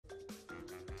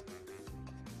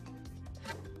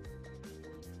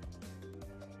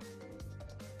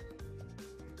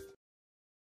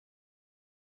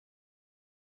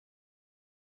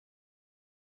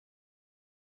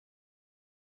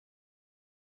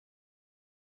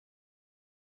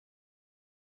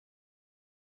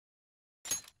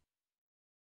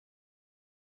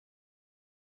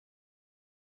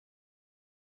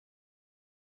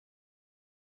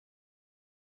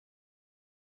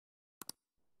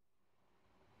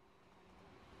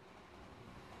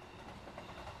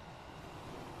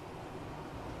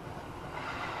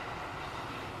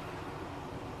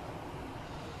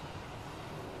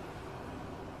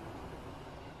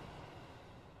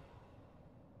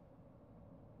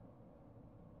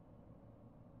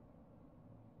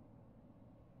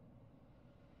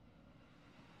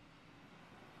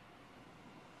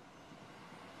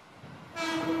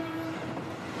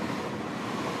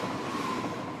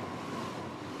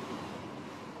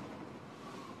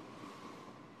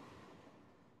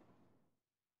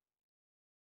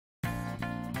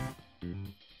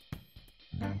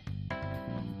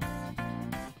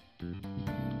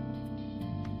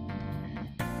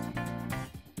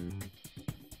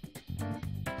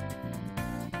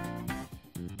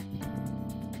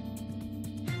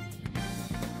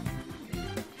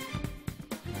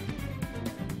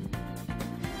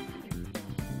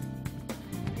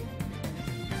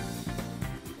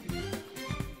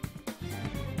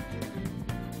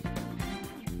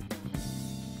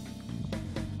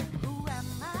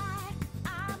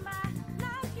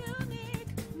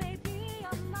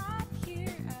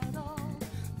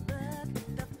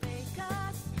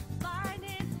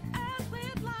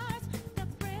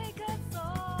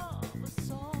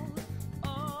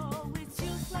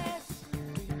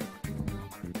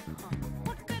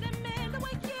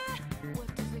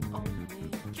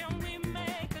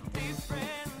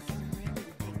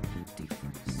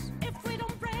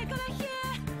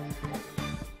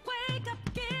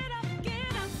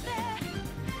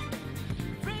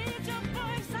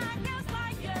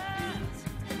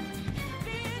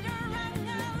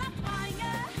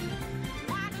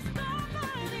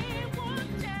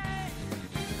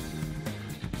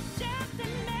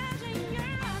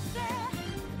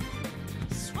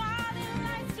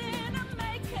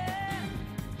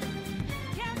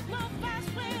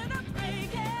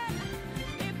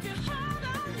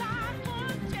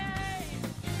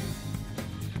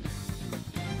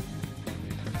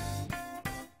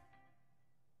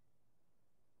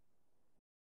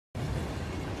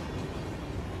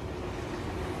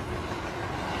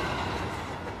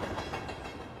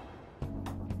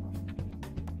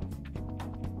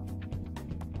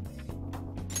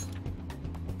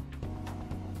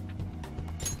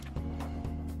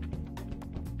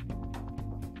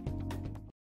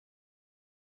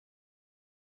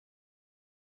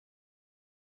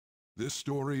This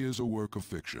story is a work of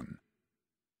fiction.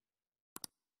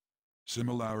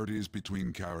 Similarities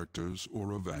between characters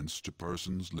or events to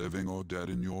persons living or dead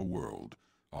in your world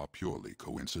are purely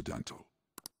coincidental.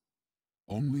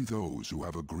 Only those who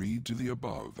have agreed to the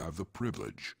above have the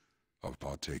privilege of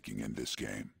partaking in this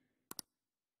game.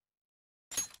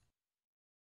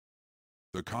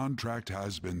 The contract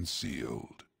has been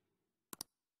sealed.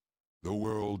 The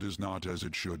world is not as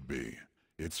it should be.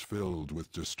 It's filled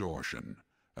with distortion,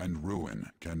 and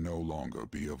ruin can no longer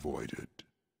be avoided.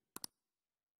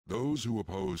 Those who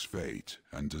oppose fate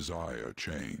and desire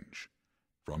change.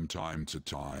 From time to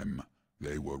time,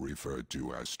 they were referred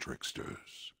to as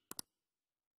tricksters.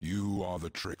 You are the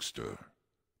trickster.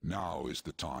 Now is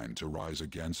the time to rise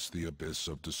against the abyss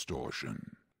of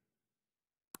distortion.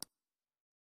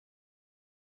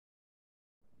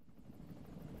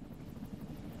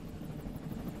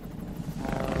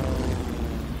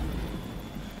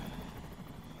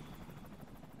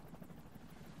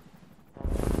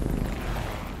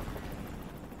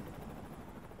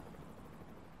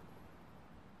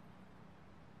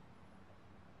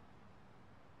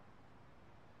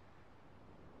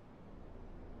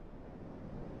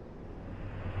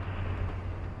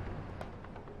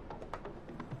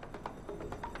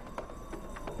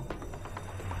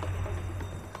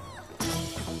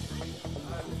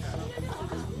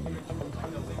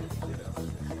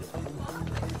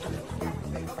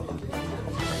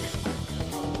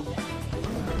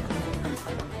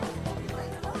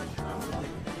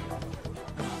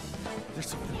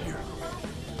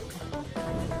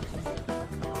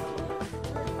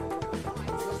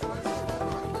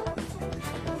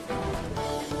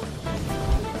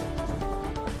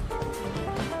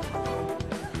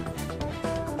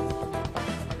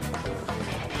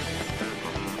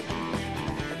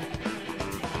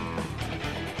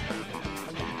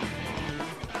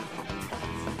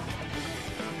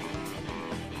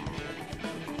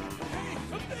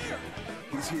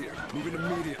 Here, moving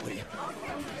immediately.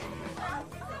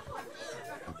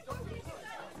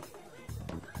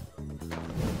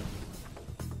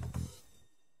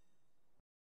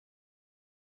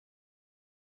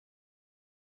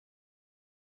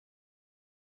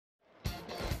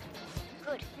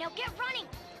 Good. Now get running!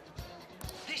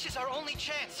 This is our only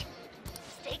chance!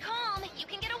 Stay calm. You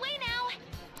can get away now.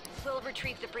 We'll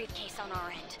retrieve the briefcase on our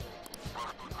end.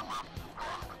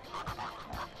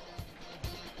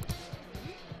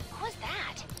 What was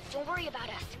that? Don't worry about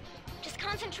us. Just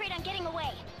concentrate on getting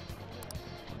away.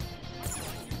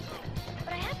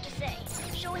 But I have to say,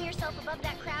 showing yourself above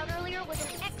that crowd earlier was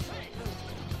an excellent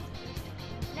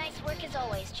move. Nice work as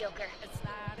always, Joker.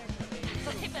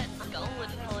 I bet Skull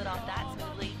wouldn't pull it off that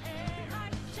smoothly.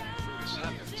 This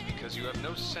happens because you have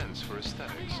no sense for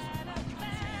aesthetics.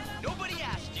 Nobody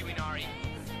asked you, Inari!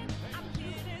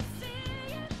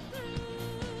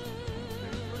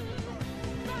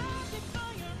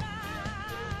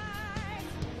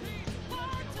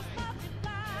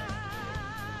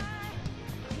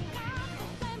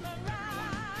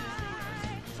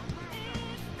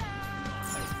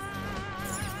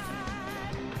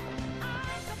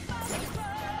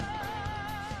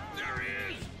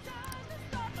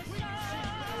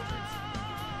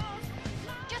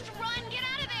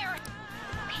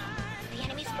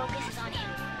 Focus is on him.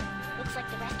 Looks like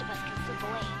the rest of us can slip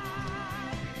away.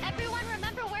 Everyone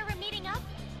remember where we're meeting up?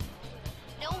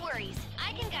 No worries.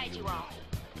 I can guide you all.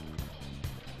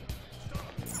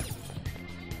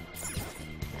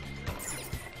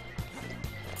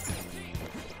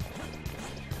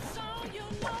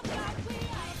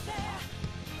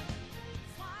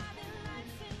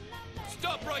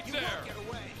 Stop right there! Get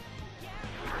away!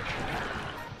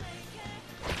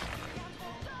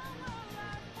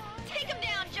 Take him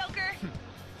down, Joker!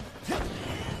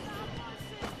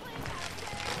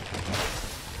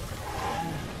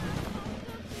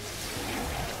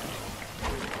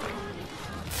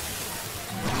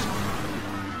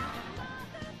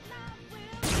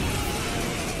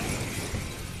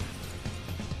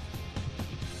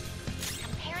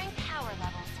 Comparing power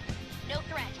levels. No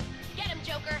threat. Get him,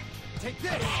 Joker! Take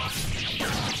this!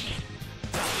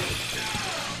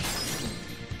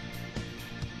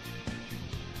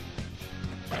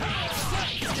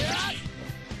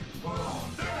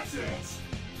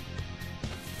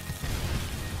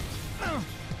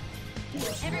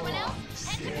 Everyone else,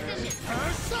 head to position.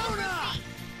 Persona!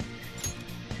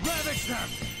 Ravage them!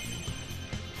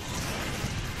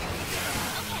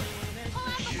 Okay, pull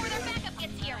out before their backup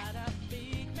gets here.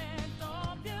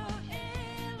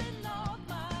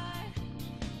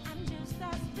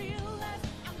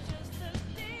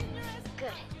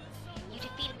 Good. You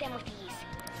defeated them with ease.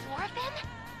 More of them?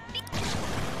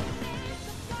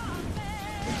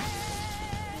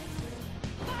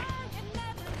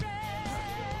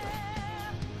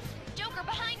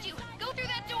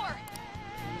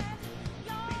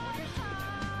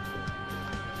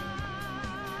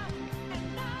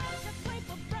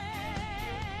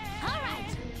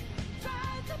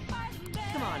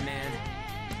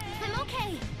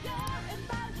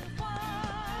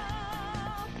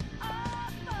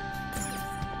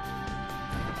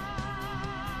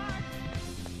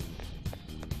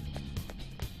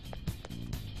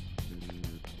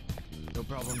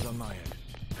 problems on my end.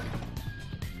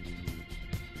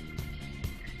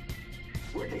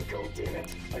 Where'd they go, damn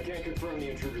it? I can't confirm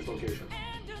the intruder's location.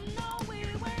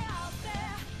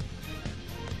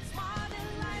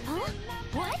 Huh?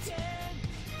 What?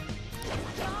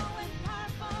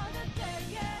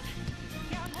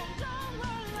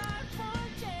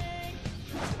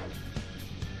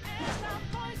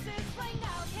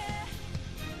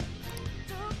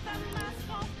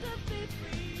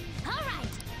 All right.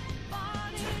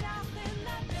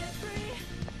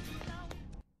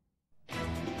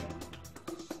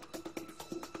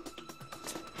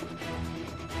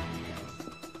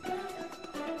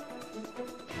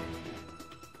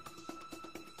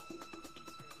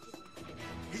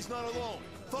 He's not alone.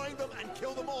 Find them and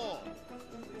kill them all.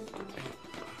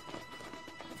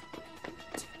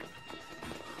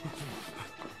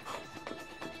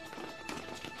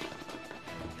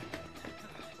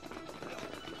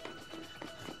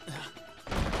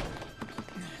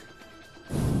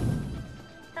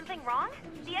 Something wrong?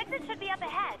 The exit should be up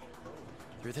ahead.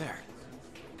 You're there.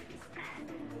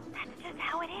 That's just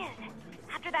how it is.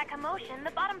 After that commotion,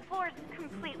 the bottom floor is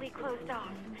completely closed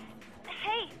off.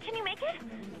 Hey, can you make it?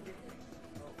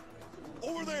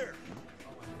 Over there.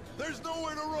 There's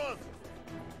nowhere to run.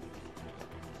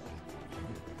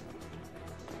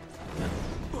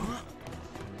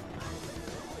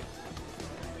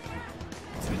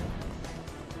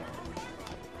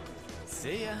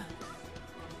 See ya.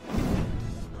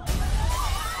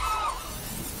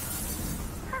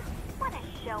 What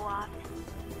a show off.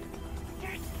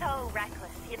 You're so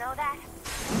reckless, you know that?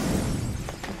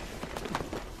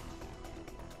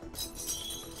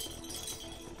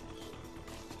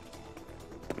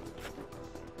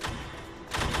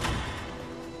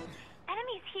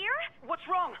 Enemies here? What's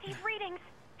wrong? These readings.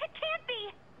 It can't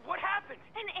be. What happened?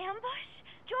 An ambush?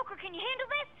 Joker, can you handle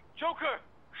this? Joker!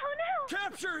 Oh no!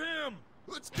 Capture him!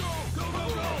 Let's go! Go, go,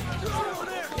 go! Over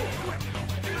there!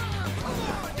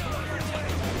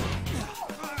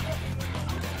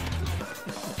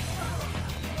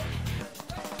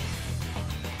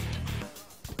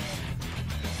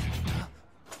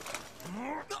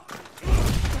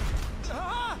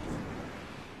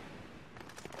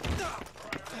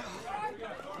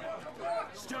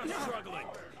 Stop struggling!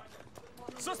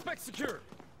 Suspect secure!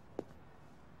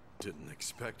 Didn't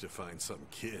expect to find some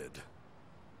kid.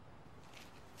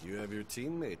 You have your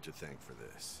teammate to thank for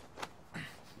this.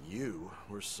 You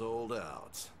were sold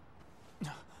out.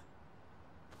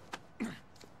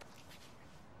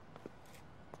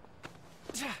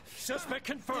 Suspect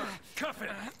confirmed! Cuff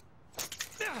it!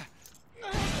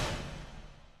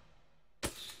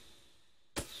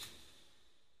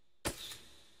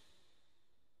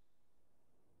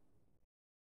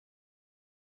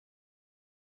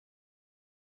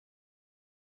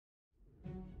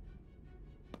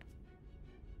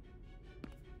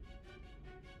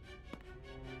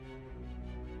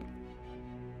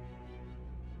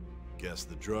 Guess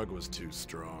the drug was too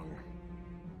strong.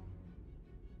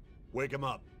 Wake him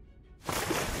up.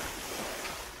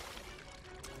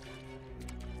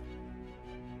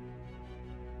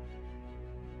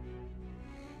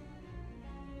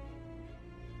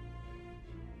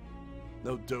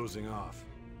 No dozing off.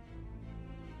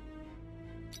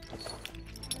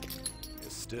 You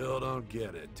still don't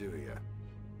get it, do you?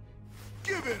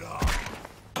 Give it up!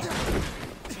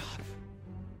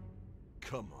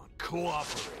 Come on,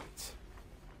 cooperate.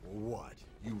 What?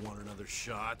 You want another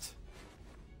shot?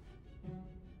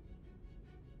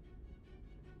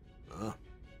 Huh?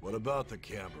 What about the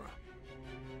camera?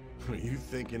 Are you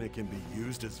thinking it can be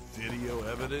used as video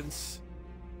evidence?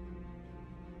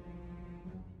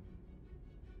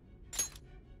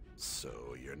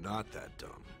 So you're not that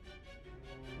dumb.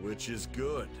 Which is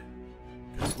good.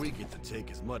 Because we get to take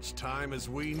as much time as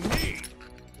we need.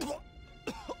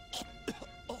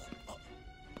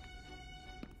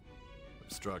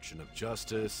 Obstruction of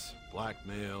justice,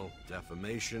 blackmail,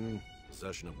 defamation,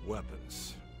 possession of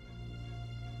weapons.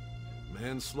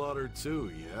 Manslaughter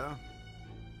too, yeah?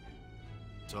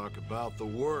 Talk about the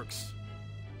works.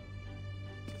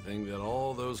 To think that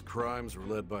all those crimes were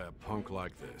led by a punk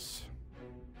like this.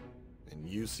 And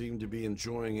you seem to be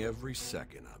enjoying every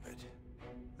second of it.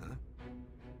 Huh?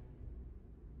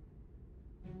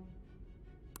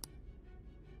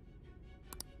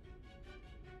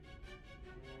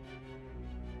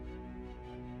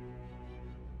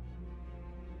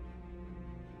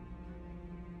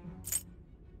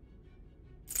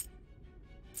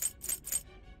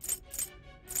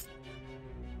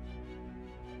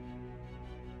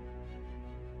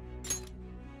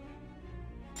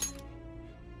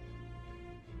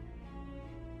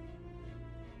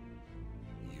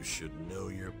 You should know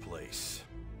your place.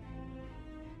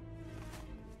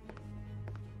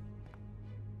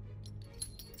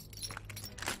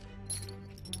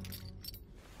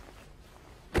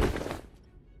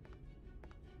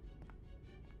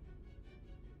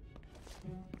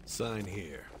 Sign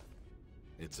here.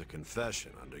 It's a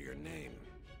confession under your name.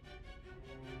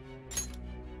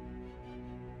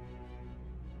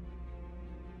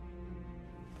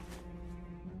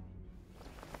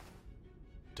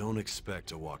 Don't expect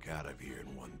to walk out of here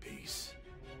in one piece.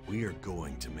 We are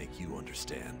going to make you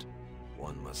understand.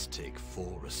 One must take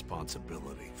full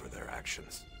responsibility for their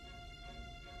actions.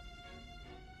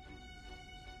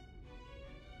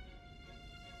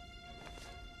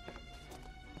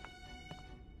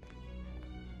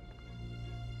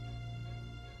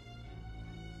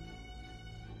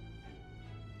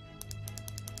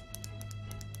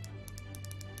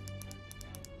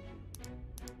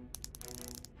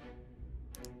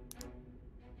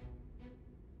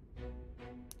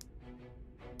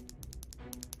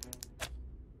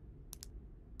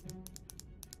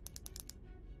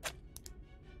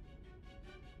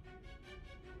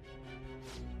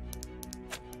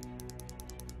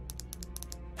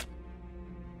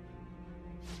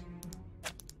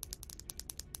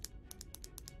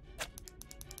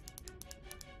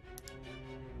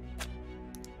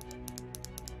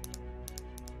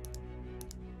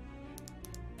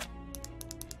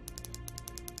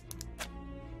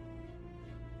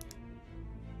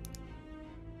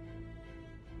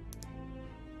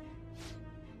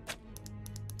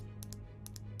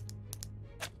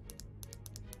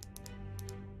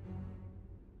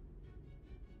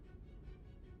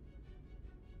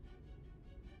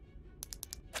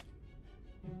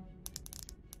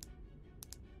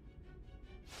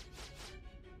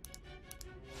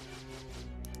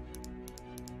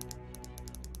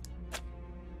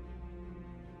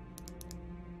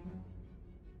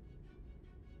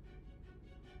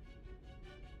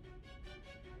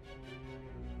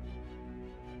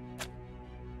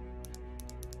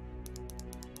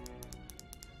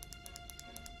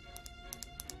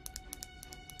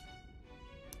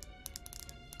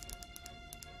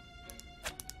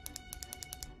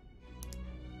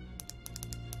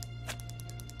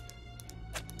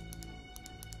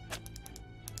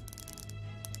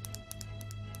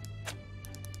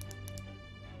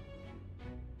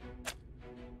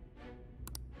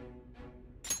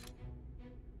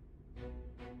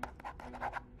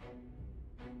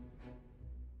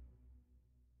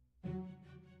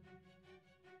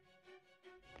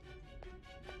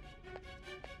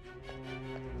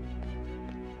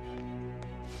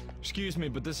 Excuse me,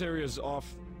 but this area's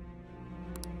off.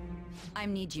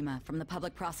 I'm Nijima from the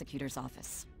Public Prosecutor's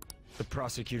Office. The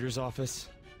prosecutor's office?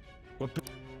 What?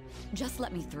 Just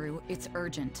let me through. It's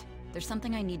urgent. There's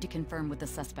something I need to confirm with the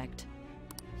suspect.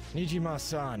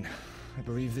 Nijima-san, I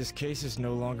believe this case is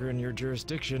no longer in your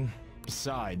jurisdiction.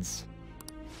 Besides...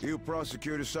 You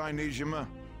prosecutor sign Nijima?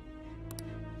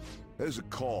 There's a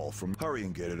call from... Hurry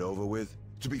and get it over with.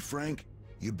 To be frank,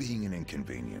 you're being an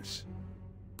inconvenience.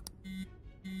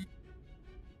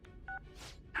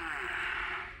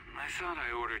 I thought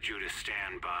I ordered you to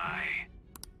stand by.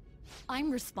 I'm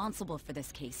responsible for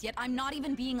this case, yet I'm not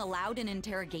even being allowed an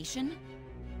interrogation?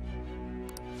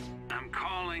 I'm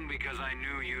calling because I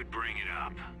knew you'd bring it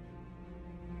up.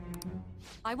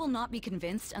 I will not be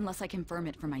convinced unless I confirm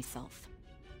it for myself.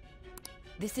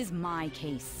 This is my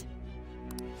case.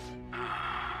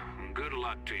 Good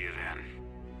luck to you then.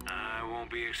 I won't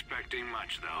be expecting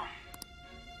much, though.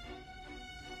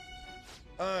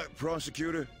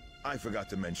 Prosecutor, I forgot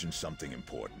to mention something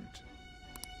important.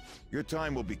 Your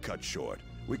time will be cut short.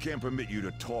 We can't permit you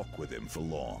to talk with him for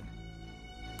long.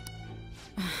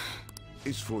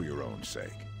 It's for your own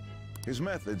sake. His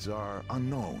methods are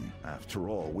unknown. After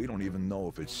all, we don't even know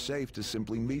if it's safe to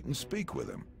simply meet and speak with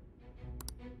him.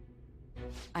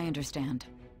 I understand.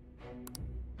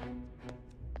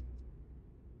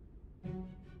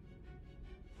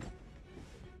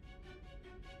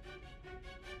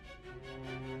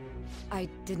 I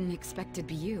didn't expect it'd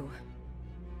be you.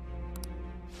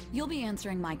 You'll be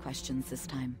answering my questions this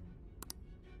time.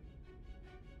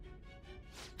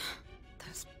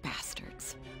 Those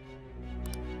bastards.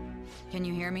 Can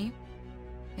you hear me?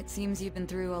 It seems you've been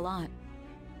through a lot.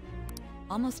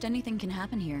 Almost anything can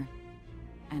happen here,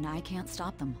 and I can't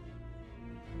stop them.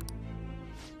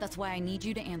 That's why I need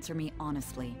you to answer me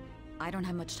honestly. I don't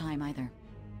have much time either.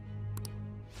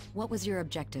 What was your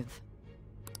objective?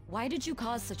 Why did you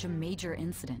cause such a major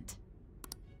incident?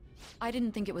 I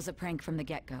didn't think it was a prank from the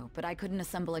get-go, but I couldn't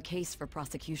assemble a case for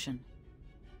prosecution.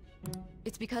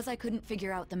 It's because I couldn't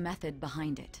figure out the method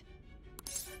behind it.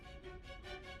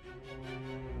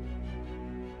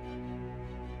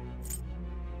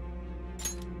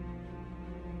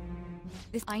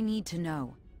 I need to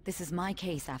know. This is my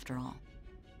case, after all.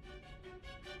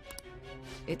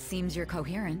 It seems you're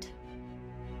coherent.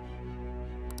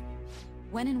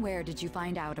 When and where did you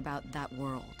find out about that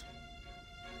world?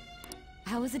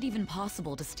 How is it even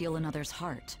possible to steal another's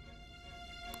heart?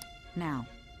 Now,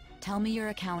 tell me your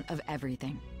account of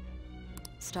everything.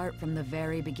 Start from the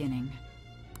very beginning.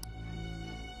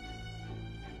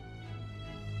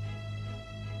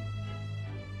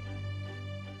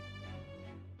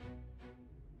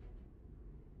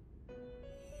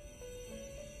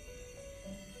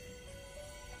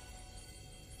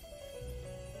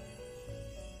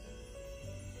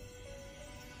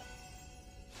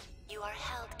 You are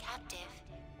held captive.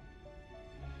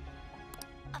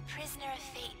 A prisoner of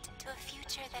fate to a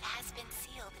future that has been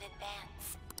sealed in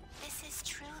advance. This is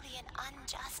truly an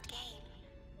unjust game.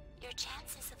 Your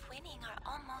chances of winning are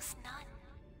almost none.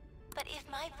 But if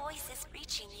my voice is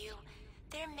reaching you,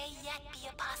 there may yet be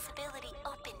a possibility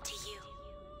open to you.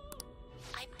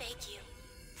 I beg you,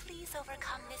 please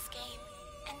overcome this game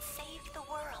and save the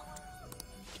world.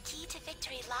 The key to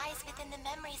victory lies within the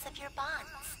memories of your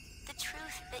bonds. The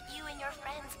truth that you and your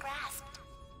friends grasped.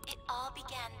 It all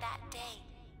began that day,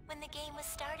 when the game was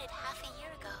started half a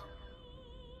year ago.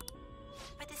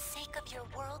 For the sake of your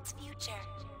world's future,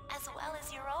 as well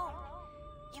as your own,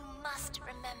 you must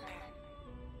remember.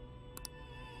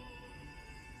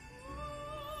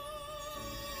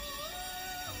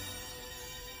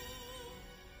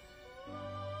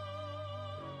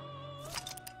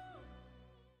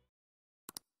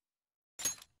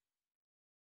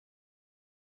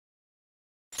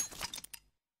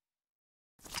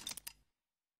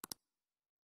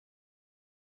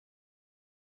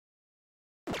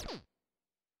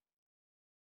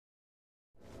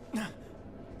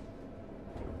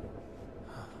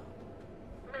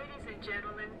 Ladies and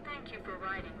gentlemen, thank you for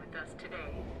riding with us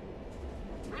today.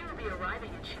 We will be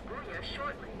arriving in Shibuya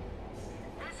shortly.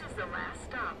 This is the last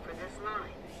stop for this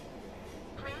line.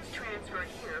 Please transfer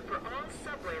here for all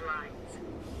subway lines.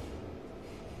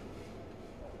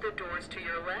 The doors to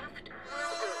your left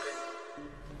will open.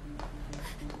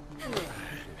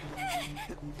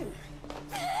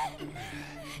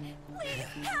 Please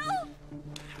help!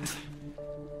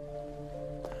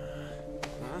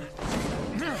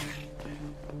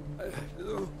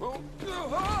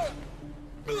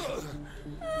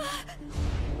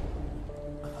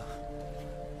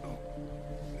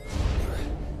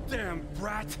 Damn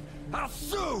brat! I'll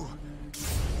sue!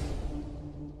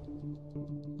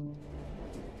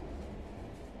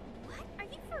 What? Are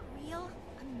you for real?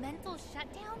 A mental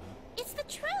shutdown? It's the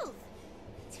truth!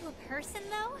 To a person,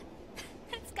 though?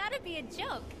 It's gotta be a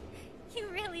joke. You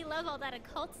really love all that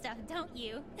occult stuff, don't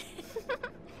you?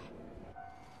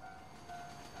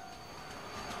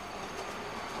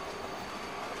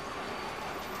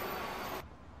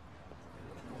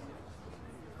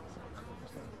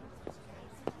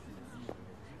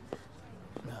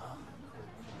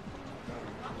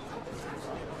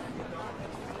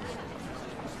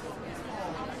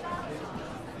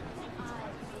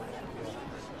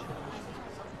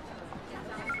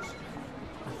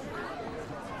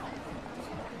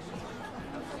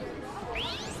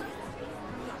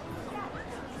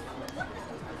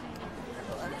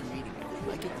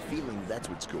 That's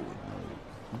what's going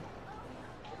on.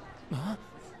 Huh?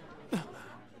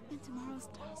 And tomorrow's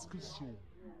task is so...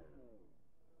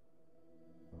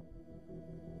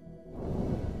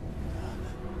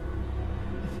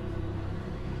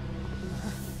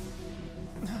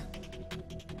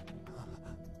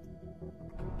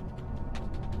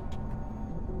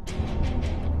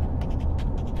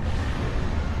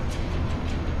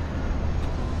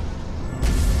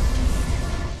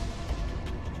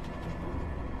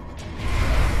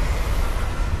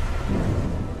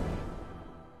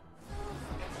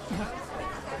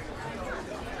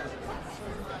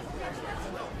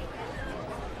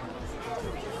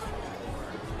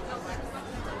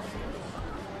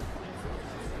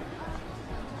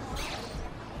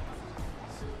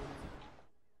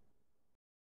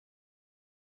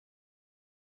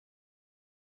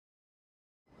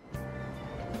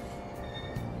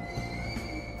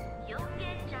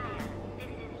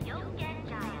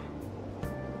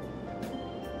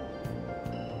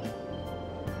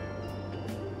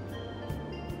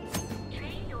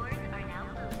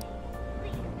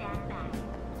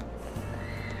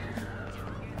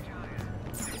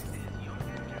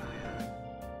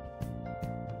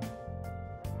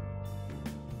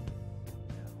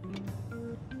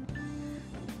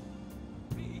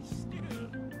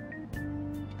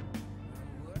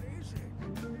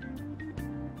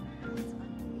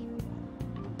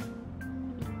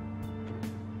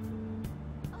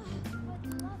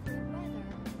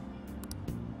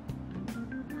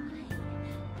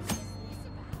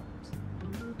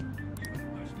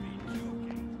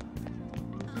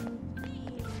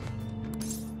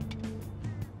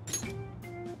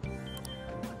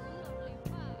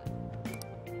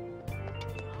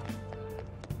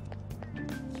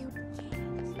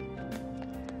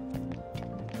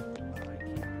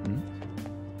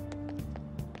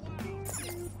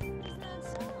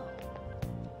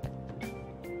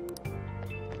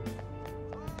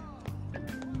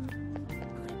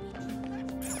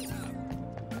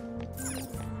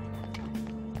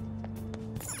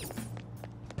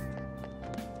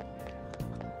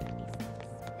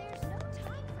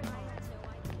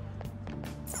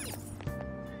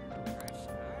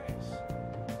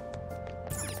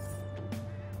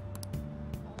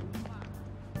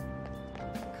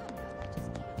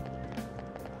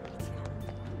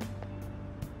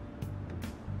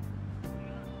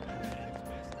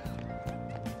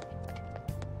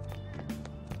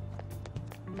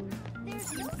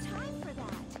 There's no time for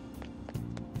that.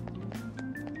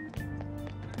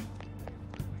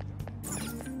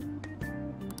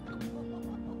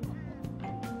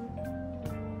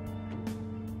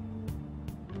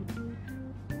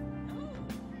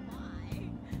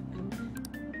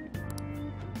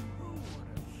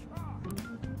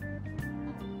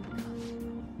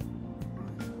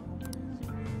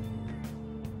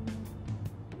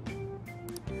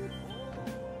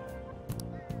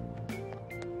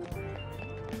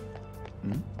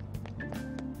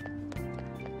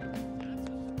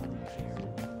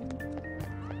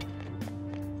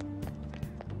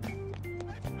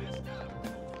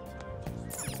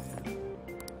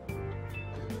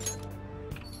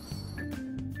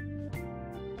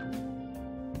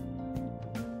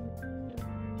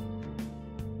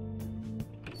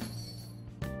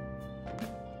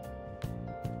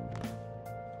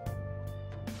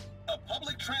 A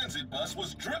public transit bus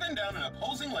was driven down an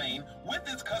opposing lane with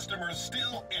its customers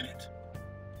still in it.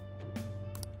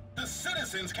 The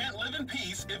citizens can't live in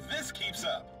peace if this keeps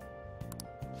up.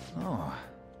 Oh,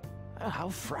 how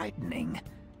frightening.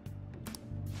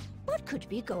 What could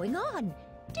be going on?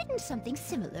 Didn't something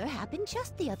similar happen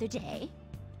just the other day?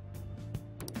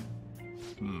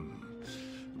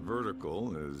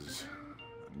 Vertical is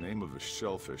the name of a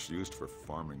shellfish used for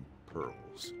farming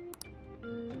pearls.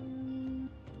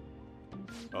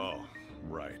 Oh,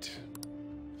 right.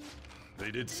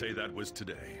 They did say that was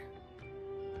today.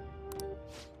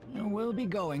 We'll be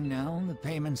going now. The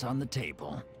payment's on the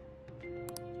table.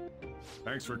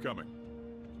 Thanks for coming.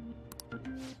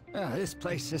 This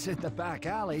place is in the back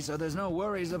alley, so there's no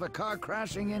worries of a car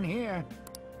crashing in here.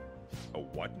 A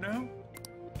what now?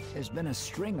 There's been a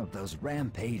string of those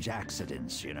rampage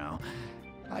accidents, you know.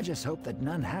 I just hope that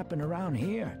none happen around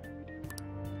here.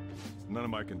 It's none of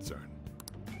my concern.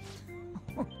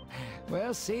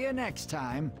 We'll see you next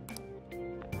time.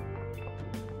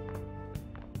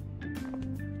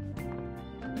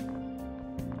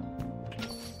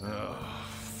 Ugh,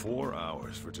 4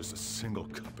 hours for just a single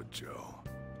cup of joe.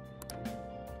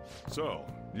 So,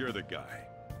 you're the guy.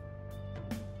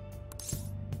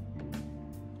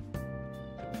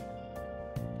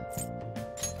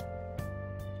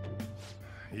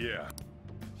 Yeah,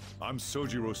 I'm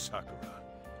Sojiro Sakura.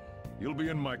 You'll be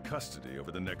in my custody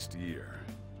over the next year.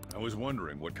 I was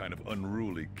wondering what kind of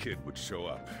unruly kid would show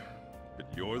up.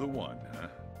 But you're the one, huh?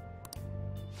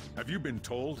 Have you been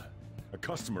told? A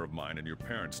customer of mine and your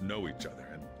parents know each other,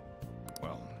 and...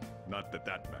 well, not that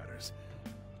that matters.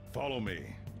 Follow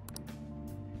me.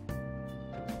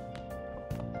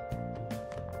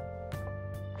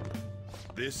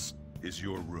 This is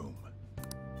your room.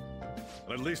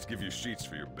 I'll at least give you sheets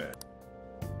for your bed.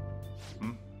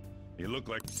 You look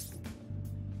like...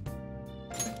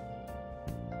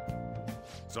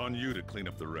 It's on you to clean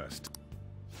up the rest.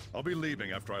 I'll be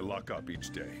leaving after I lock up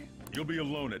each day. You'll be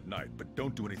alone at night, but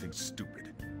don't do anything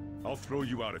stupid. I'll throw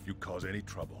you out if you cause any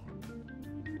trouble.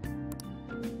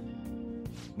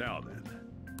 Now then,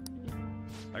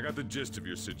 I got the gist of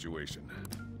your situation.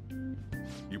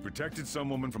 You protected some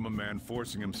woman from a man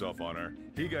forcing himself on her.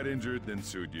 He got injured, then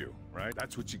sued you, right?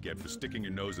 That's what you get for sticking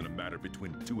your nose in a matter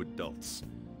between two adults.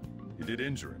 You did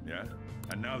injure him, yeah?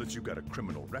 And now that you've got a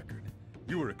criminal record,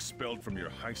 you were expelled from your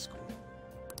high school.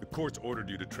 The courts ordered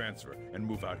you to transfer and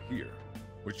move out here,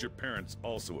 which your parents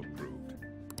also approved.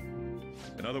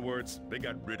 In other words, they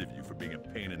got rid of you for being a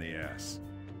pain in the ass.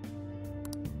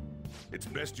 It's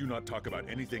best you not talk about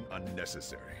anything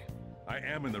unnecessary. I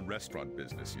am in the restaurant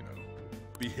business, you know.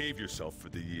 Behave yourself for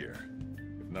the year.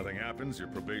 If nothing happens, your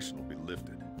probation will be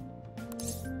lifted.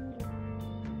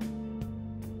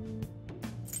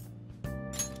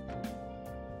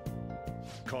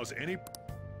 Cause any...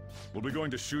 We'll be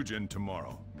going to Shujin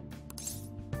tomorrow.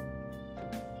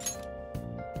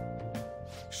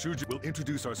 Shujin will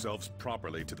introduce ourselves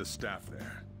properly to the staff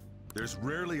there. There's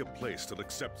rarely a place that'll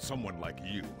accept someone like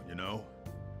you, you know?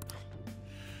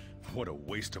 What a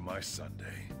waste of my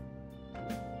Sunday.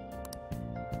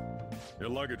 Your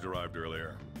luggage arrived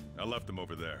earlier. I left them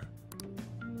over there.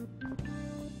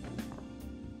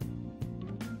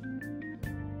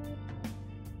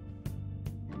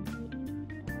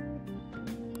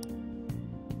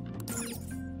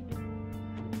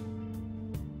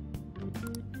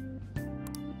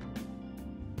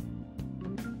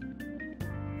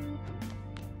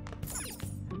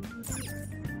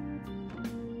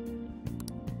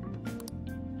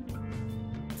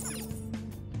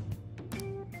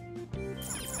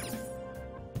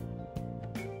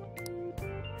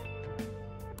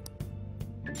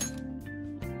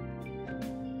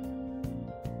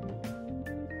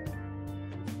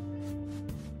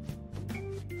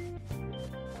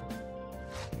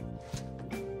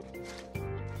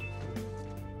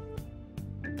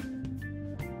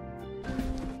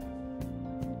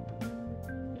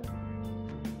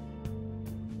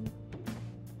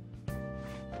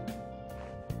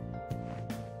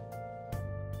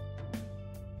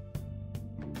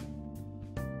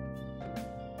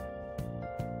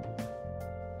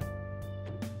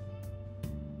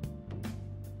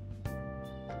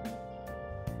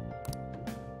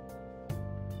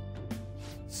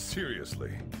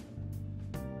 Seriously.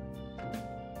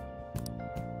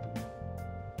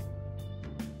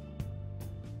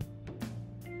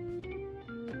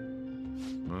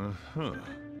 Uh-huh.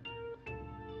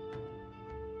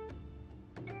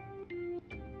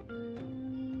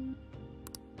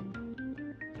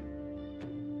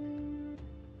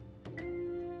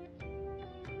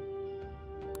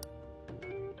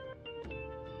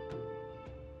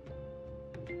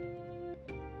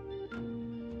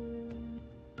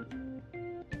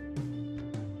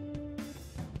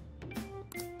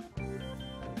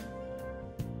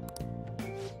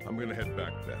 I'm gonna head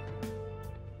back then.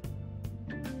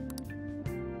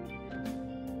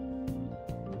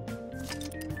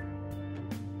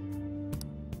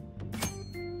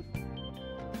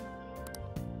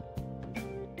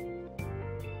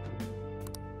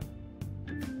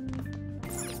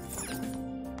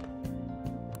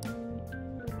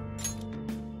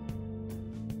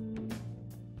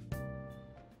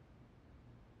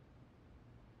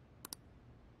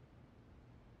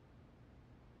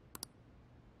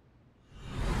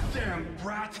 Damn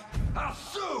brat! I'll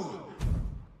sue!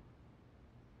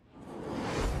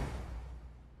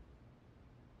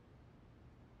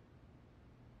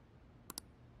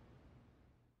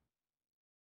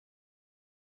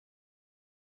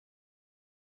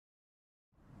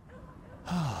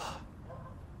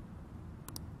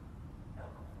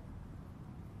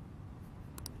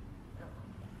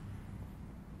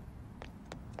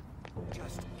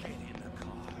 Just get in the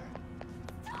car.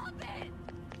 Stop it!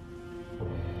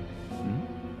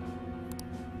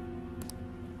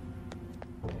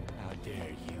 How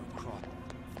dare you cross?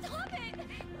 Stop it!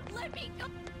 Let me go!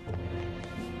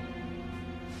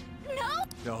 No!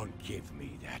 Don't give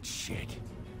me that shit.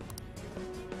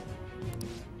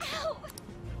 Ow!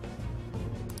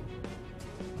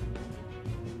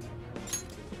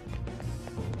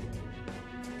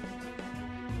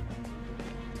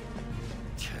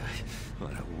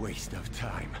 What a waste of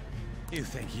time. You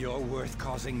think you're worth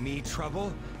causing me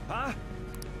trouble? Huh?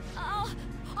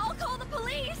 I'll call the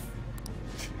police!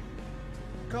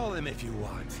 Call them if you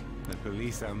want. The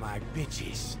police are my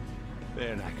bitches.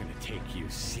 They're not gonna take you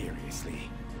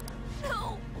seriously.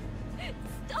 No!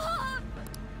 Stop!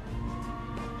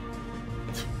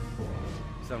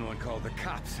 Someone called the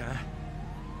cops, huh?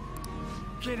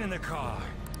 Get in the car.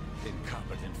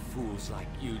 Incompetent fools like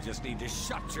you just need to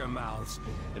shut your mouths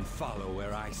and follow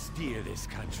where I steer this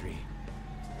country.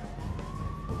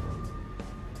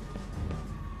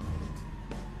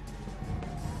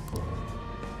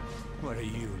 What are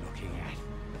you looking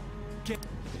at?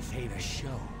 This ain't a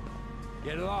show.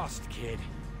 Get lost, kid.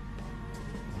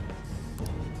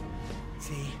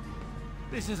 See?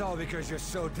 This is all because you're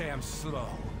so damn slow.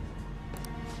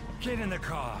 Get in the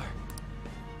car.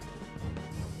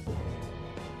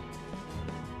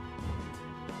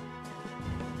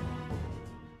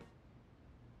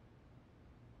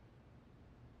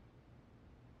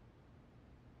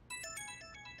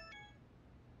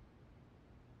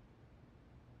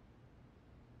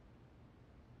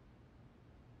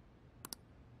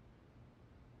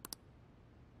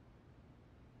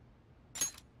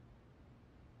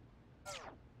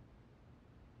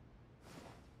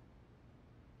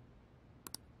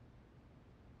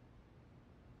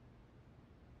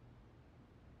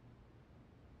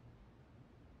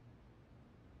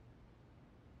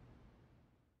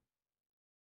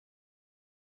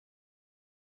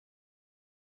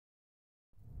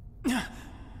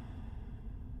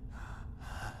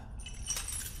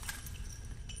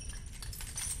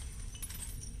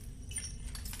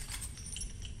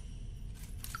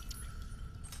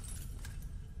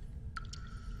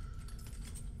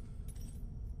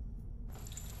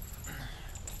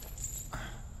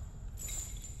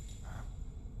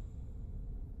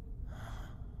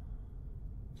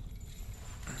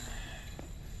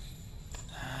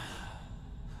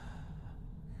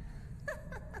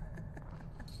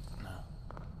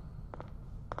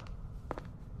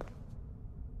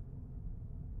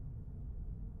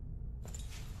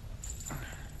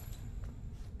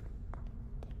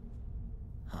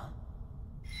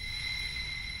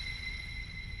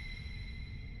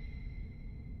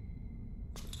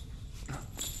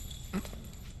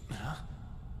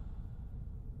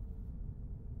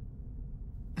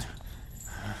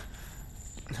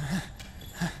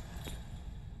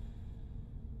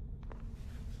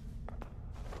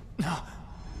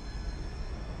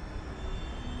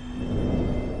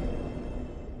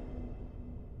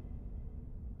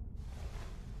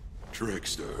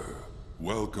 Trickster,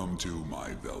 welcome to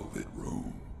my velvet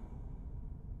room.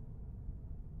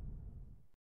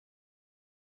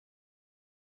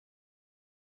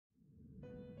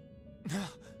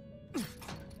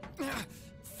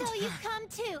 So you've come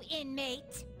too,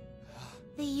 inmate.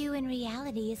 The you in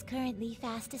reality is currently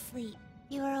fast asleep.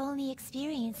 You are only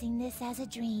experiencing this as a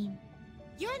dream.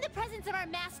 You're in the presence of our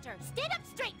master. Stand up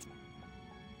straight!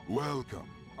 Welcome.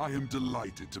 I am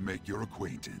delighted to make your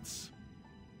acquaintance.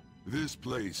 This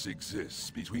place exists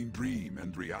between dream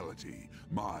and reality,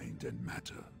 mind and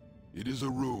matter. It is a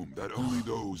room that only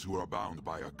those who are bound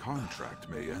by a contract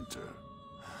may enter.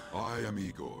 I am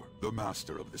Igor, the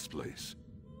master of this place.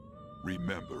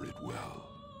 Remember it well.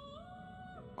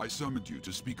 I summoned you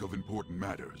to speak of important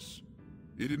matters.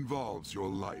 It involves your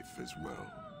life as well.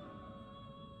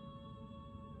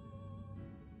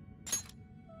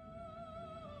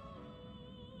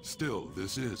 Still,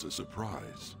 this is a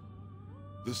surprise.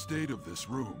 The state of this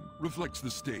room reflects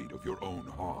the state of your own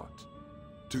heart.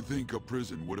 To think a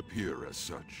prison would appear as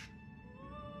such.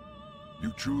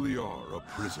 You truly are a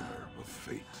prisoner of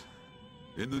fate.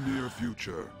 In the near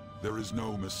future, there is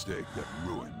no mistake that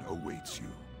ruin awaits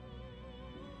you.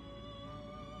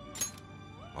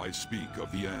 I speak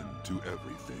of the end to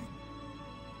everything.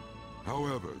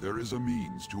 However, there is a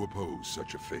means to oppose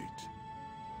such a fate.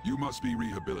 You must be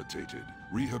rehabilitated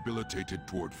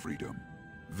toward freedom.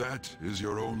 That is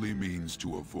your only means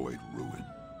to avoid ruin.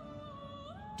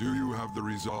 Do you have the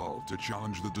resolve to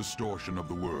challenge the distortion of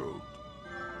the world?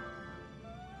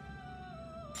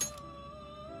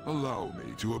 Allow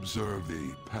me to observe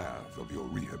the path of your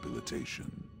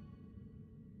rehabilitation.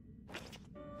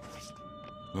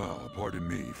 Pardon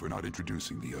me for not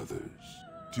introducing the others.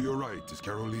 To your right is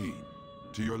Caroline.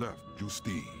 To your left,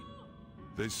 Justine.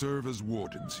 They serve as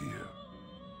wardens here.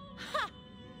 Ha!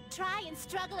 Try and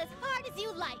struggle as hard as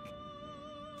you like!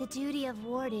 The duty of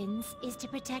wardens is to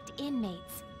protect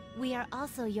inmates. We are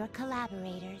also your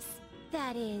collaborators.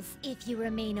 That is, if you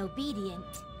remain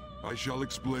obedient. I shall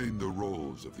explain the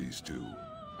roles of these two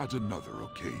at another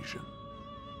occasion.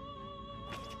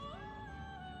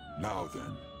 Now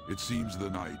then, it seems the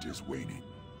night is waning.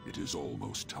 It is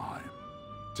almost time.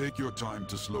 Take your time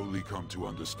to slowly come to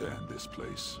understand this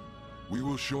place. We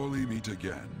will surely meet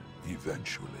again,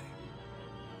 eventually.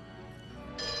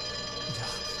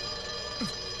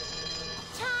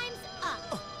 Time's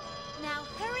up! Now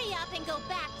hurry up and go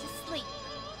back to sleep.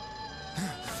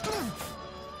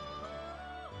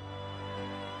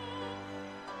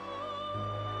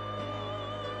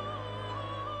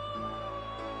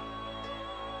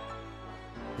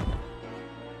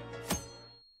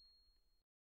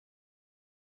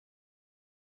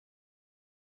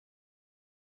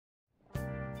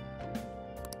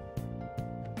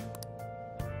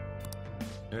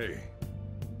 Hey.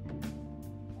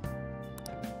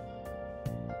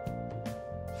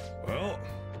 Well...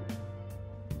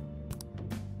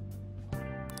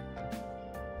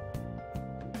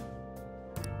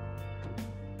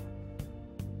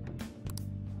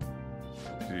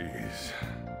 Jeez.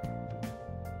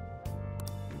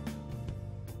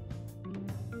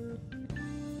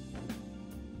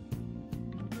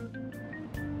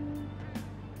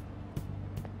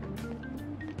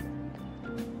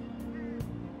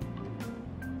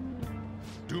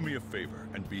 Do me a favor,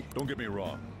 and don't get me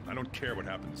wrong, I don't care what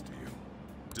happens to you.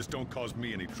 Just don't cause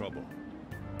me any trouble.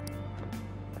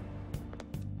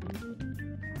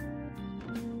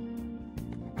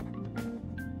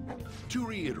 To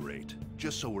reiterate,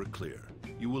 just so we're clear,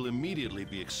 you will immediately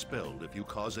be expelled if you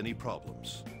cause any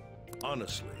problems.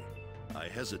 Honestly, I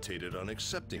hesitated on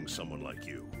accepting someone like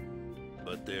you,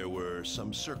 but there were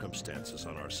some circumstances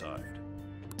on our side.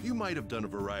 You might have done a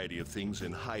variety of things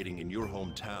in hiding in your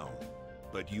hometown,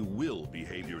 but you will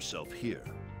behave yourself here.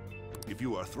 If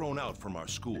you are thrown out from our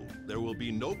school, there will be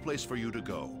no place for you to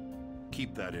go.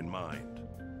 Keep that in mind.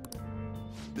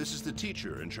 This is the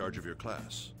teacher in charge of your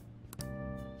class.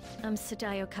 I'm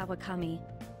Sadayo Kawakami.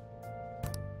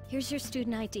 Here's your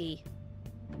student ID.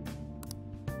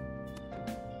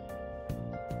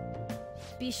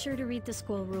 Be sure to read the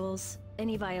school rules.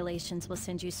 Any violations will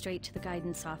send you straight to the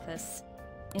guidance office.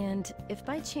 And if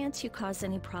by chance you cause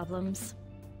any problems,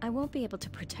 I won't be able to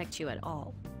protect you at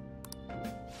all.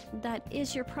 That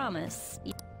is your promise.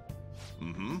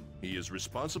 Mm-hmm. He is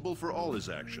responsible for all his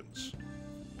actions.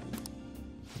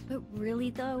 But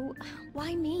really though,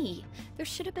 why me? There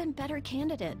should have been better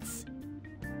candidates.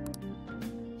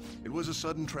 It was a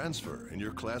sudden transfer, and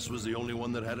your class was the only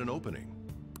one that had an opening.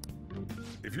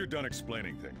 If you're done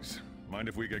explaining things, mind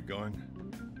if we get going?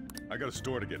 I got a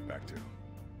store to get back to.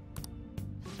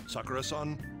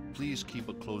 Sakura-san, please keep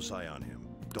a close eye on him.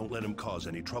 Don't let him cause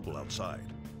any trouble outside.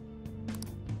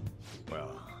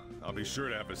 Well, I'll be sure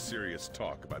to have a serious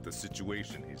talk about the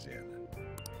situation he's in.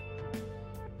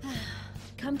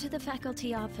 Come to the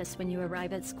faculty office when you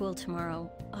arrive at school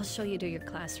tomorrow. I'll show you to your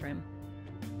classroom.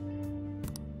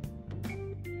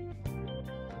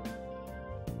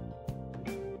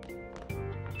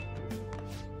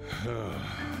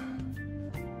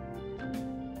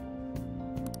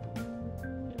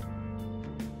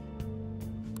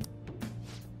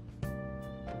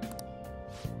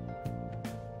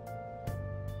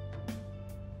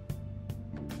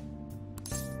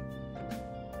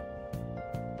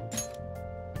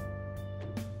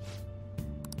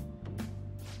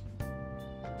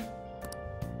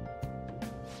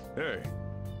 Hey.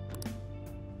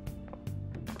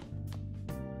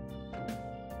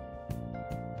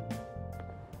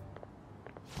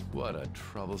 What a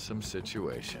troublesome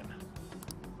situation.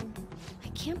 I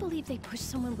can't believe they pushed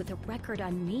someone with a record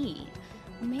on me.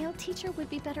 A male teacher would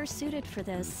be better suited for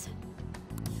this.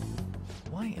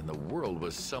 Why in the world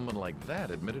was someone like that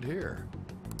admitted here?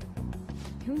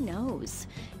 Who knows?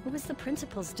 It was the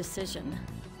principal's decision.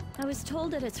 I was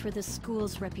told that it's for the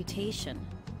school's reputation.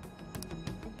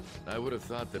 I would have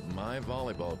thought that my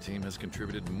volleyball team has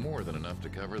contributed more than enough to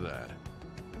cover that.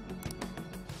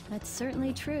 That's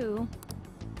certainly true.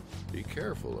 Be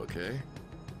careful, okay?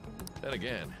 Then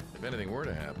again, if anything were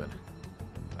to happen,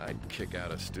 I'd kick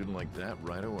out a student like that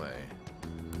right away.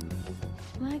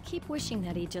 I keep wishing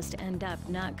that he'd just end up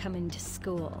not coming to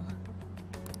school.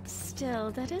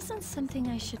 Still, that isn't something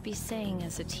I should be saying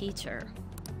as a teacher.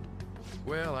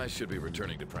 Well, I should be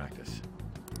returning to practice.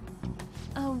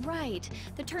 Oh, right.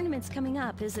 The tournament's coming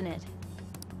up, isn't it?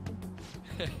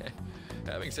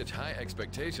 Having such high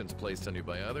expectations placed on you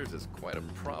by others is quite a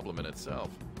problem in itself.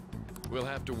 We'll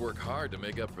have to work hard to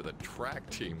make up for the track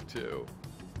team, too.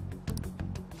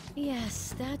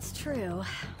 Yes, that's true.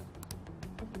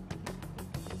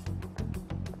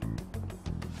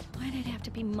 Why'd it have to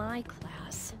be my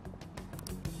class?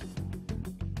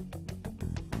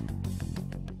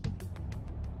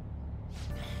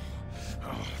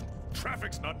 Oh,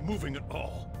 traffic's not moving at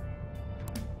all.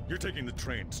 You're taking the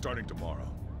train starting tomorrow.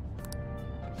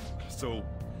 So,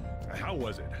 how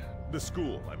was it? The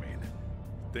school, I mean.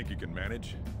 Think you can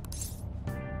manage?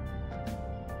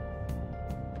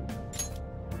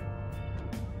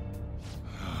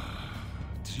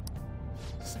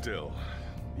 Still,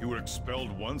 you were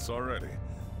expelled once already.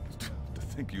 To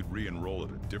think you'd re-enroll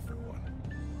at a different one.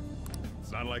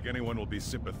 It's not like anyone will be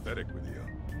sympathetic with you.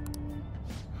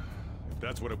 If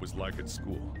that's what it was like at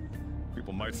school,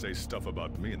 people might say stuff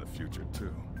about me in the future,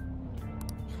 too.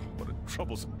 What a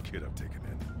troublesome kid I've taken in.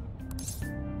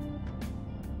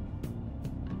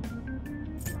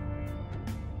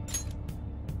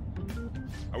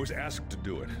 I was asked to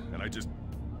do it, and I just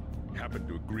happened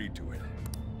to agree to it.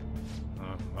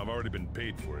 I've already been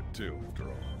paid for it, too, after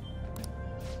all.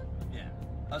 Yeah.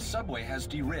 A subway has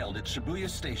derailed at Shibuya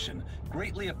Station,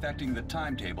 greatly affecting the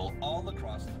timetable all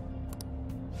across the...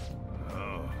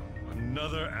 Oh,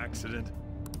 another accident?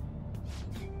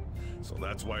 So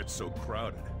that's why it's so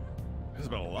crowded. There's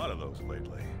been a lot of those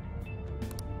lately.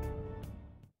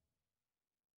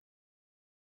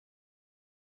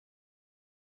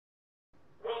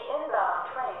 The inbound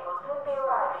train will soon be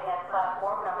arriving at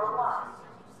platform number 1.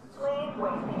 Please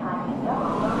wait behind the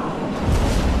yellow line.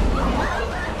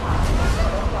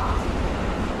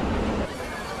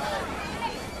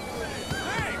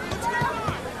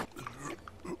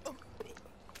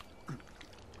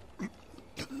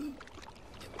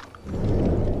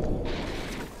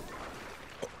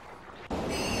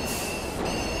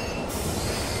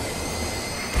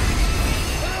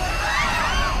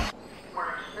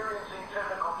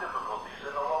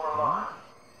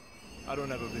 I don't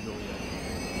have a visual yet.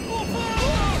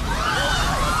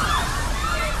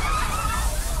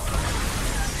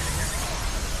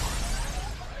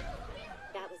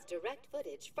 That was direct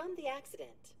footage from the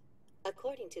accident.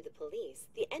 According to the police,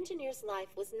 the engineer's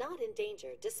life was not in danger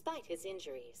despite his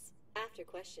injuries. After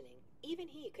questioning, even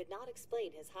he could not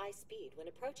explain his high speed when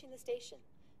approaching the station.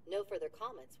 No further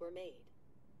comments were made.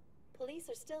 Police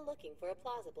are still looking for a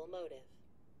plausible motive.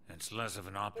 It's less of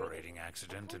an operating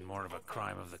accident and more of a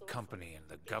crime of the company and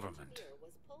the government.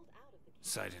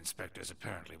 Site inspectors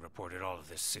apparently reported all of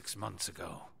this 6 months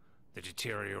ago. The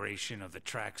deterioration of the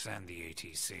tracks and the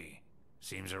ATC.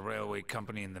 Seems a railway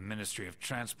company and the Ministry of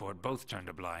Transport both turned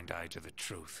a blind eye to the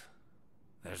truth.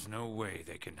 There's no way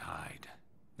they can hide.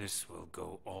 This will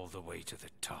go all the way to the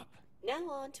top. Now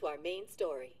on to our main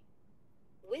story.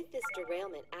 With this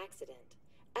derailment accident,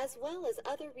 as well as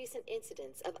other recent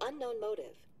incidents of unknown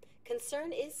motive,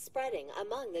 concern is spreading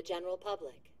among the general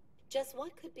public. Just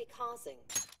what could be causing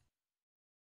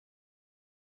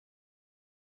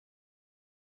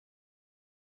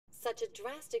Such a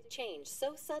drastic change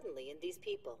so suddenly in these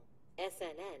people.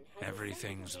 SNN has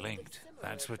Everything's linked.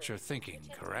 That's what you're thinking,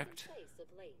 correct?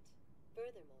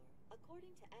 Furthermore, according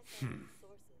to SNN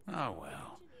sources, Oh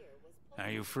well. Are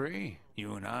you free?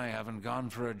 You and I haven't gone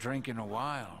for a drink in a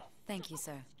while. Thank you,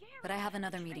 sir. But I have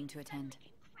another meeting to attend.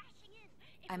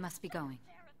 I must be going.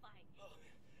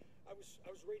 I was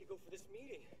ready to go for this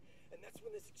meeting, and that's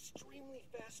when this extremely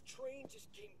fast train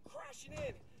just came crashing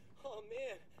in. Oh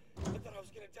man, I thought I was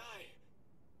gonna die.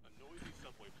 A noisy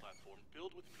subway platform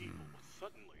filled with people was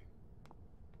suddenly...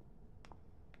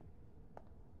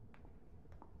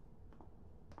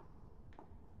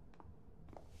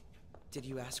 Did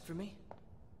you ask for me?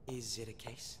 Is it a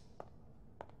case?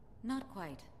 Not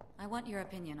quite. I want your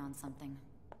opinion on something.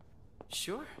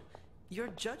 Sure. Your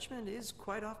judgment is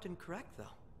quite often correct,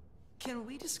 though. Can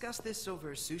we discuss this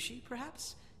over sushi,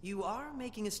 perhaps? You are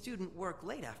making a student work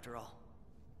late, after all.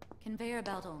 Conveyor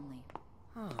belt only.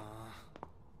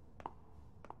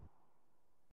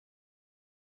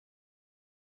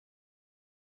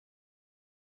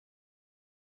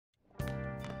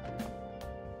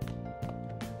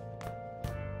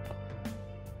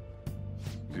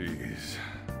 Jeez.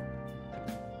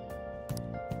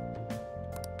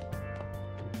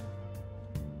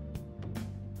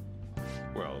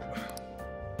 Well,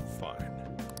 fine.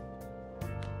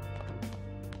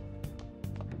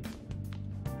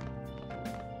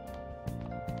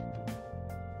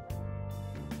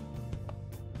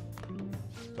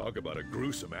 Talk about a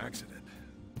gruesome accident.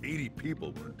 80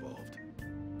 people were involved.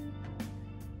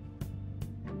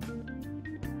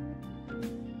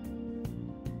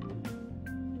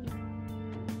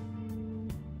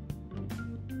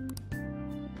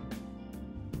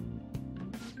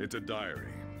 It's a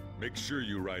diary. Make sure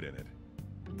you write in it.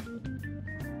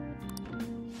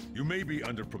 You may be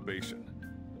under probation,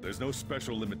 but there's no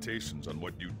special limitations on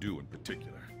what you do in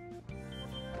particular.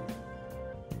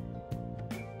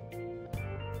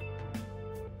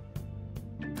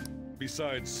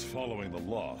 Besides following the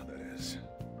law, that is.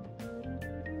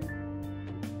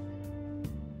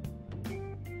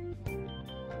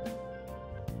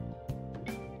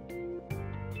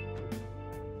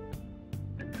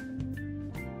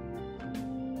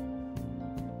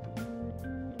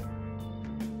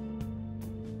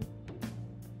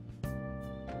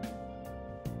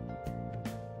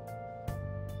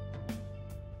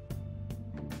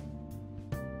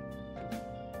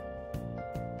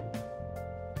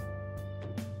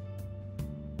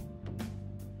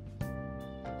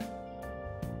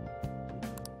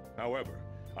 However,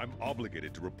 I'm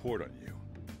obligated to report on you,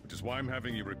 which is why I'm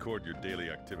having you record your daily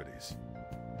activities.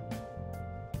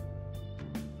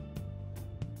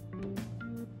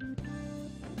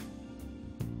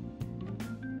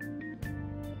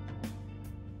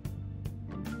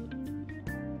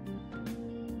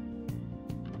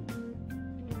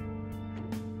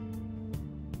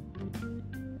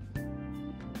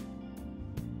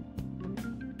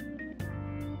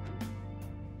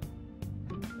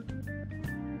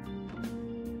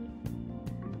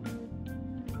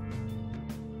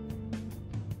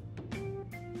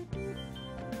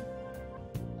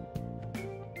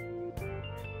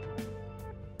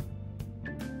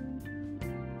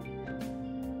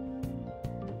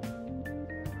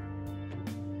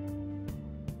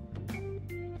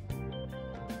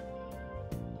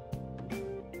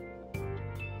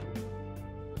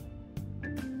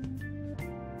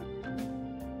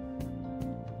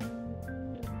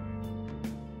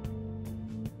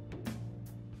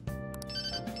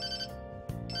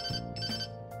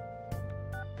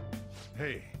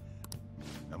 Hey,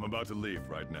 I'm about to leave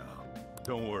right now.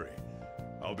 Don't worry.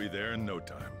 I'll be there in no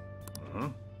time.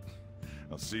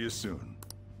 I'll see you soon.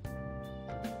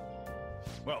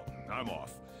 Well, I'm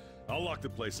off. I'll lock the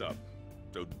place up.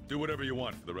 So do whatever you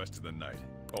want for the rest of the night.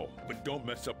 Oh, but don't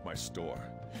mess up my store.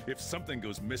 If something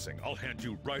goes missing, I'll hand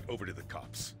you right over to the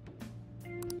cops.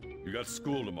 You got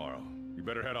school tomorrow. You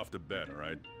better head off to bed, all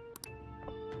right?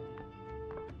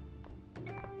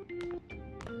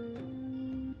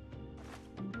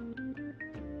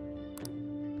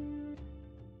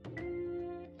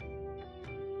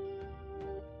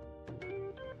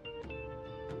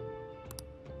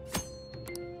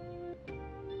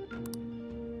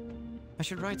 I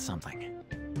should write something.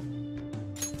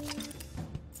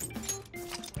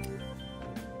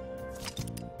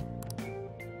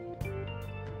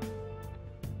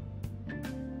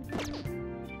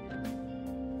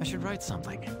 I should write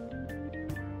something.